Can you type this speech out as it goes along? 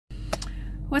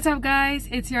What's up, guys?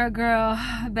 It's your girl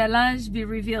Belange Be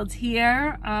Revealed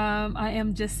here. I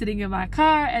am just sitting in my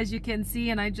car, as you can see,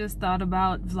 and I just thought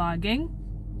about vlogging.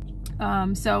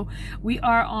 So we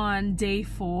are on day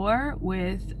 4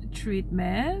 with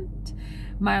treatment.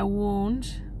 My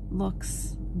wound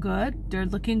looks good. They're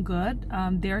looking good.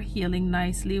 They're healing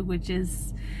nicely, which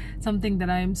is something that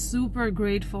I'm super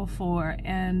grateful for.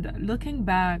 And looking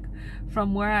back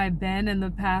from where I've been in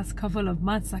the past couple of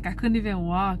months, like I couldn't even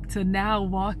walk, to now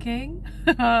walking.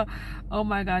 Oh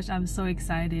my gosh, I'm so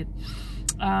excited.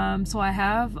 So I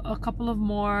have a couple of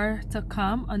more to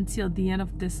come until the end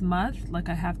of this month. Like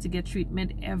I have to get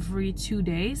treatment every 2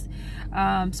 days.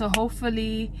 So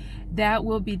hopefully that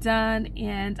will be done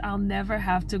and I'll never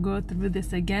have to go through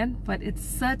this again. But it's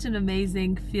such an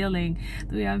amazing feeling.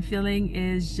 The way I'm feeling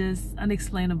is just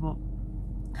unexplainable.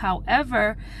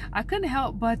 However, I couldn't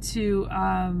help but to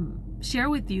share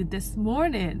with you this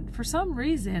morning. For some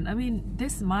reason, I mean,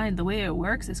 this mind, the way it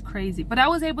works is crazy, but I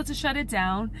was able to shut it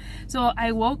down. So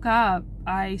I woke up,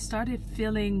 I started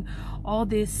feeling all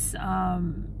this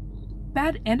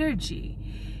bad energy,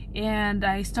 and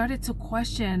I started to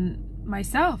question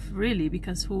myself, really,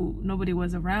 because nobody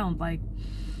was around. Like,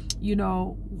 you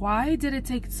know, why did it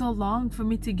take so long for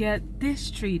me to get this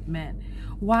treatment?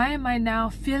 Why am I now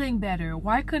feeling better?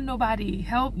 Why could nobody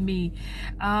help me?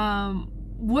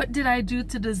 What did I do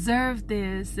to deserve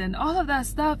this? And all of that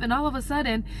stuff. And all of a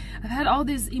sudden, I've had all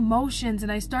these emotions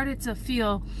and I started to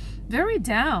feel very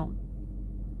down.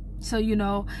 So, you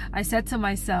know, I said to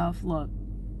myself, look,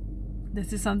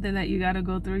 this is something that you got to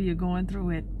go through. You're going through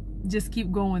it. Just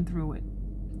keep going through it.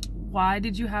 Why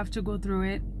did you have to go through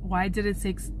it? Why did it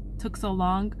took so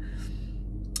long?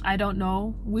 I don't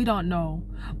know. We don't know.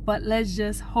 But let's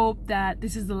just hope that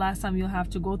this is the last time you'll have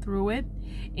to go through it.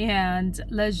 And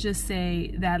let's just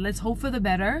say that let's hope for the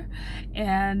better,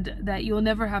 and that you'll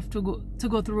never have to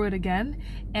go through it again.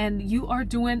 And you are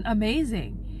doing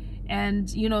amazing. And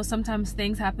you know, sometimes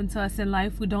things happen to us in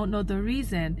life, we don't know the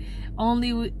reason.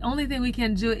 Only thing we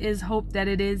can do is hope that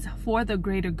it is for the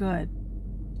greater good.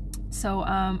 So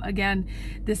again,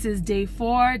 this is day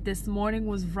 4. This morning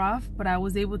was rough, but I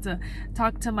was able to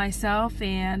talk to myself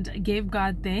and gave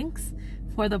God thanks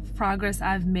for the progress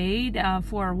I've made,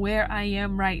 for where I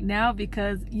am right now.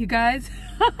 Because you guys,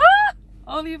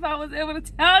 only if I was able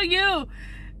to tell you,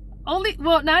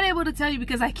 well, not able to tell you,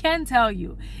 because I can tell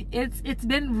you, it's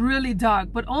been really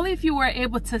dark, but only if you were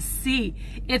able to see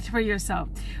it for yourself.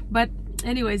 But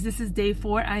anyways, this is day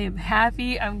 4. I am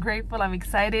happy, I'm grateful, I'm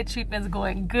excited. Treatment's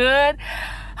going good.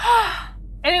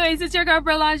 Anyways, it's your girl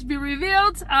Belange Be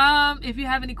Revealed. If you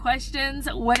have any questions,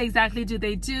 what exactly do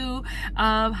they do,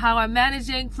 how I'm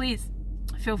managing, please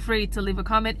feel free to leave a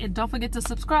comment, and don't forget to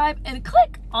subscribe and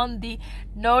click on the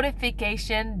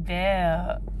notification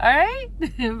bell. All right.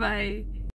 Bye.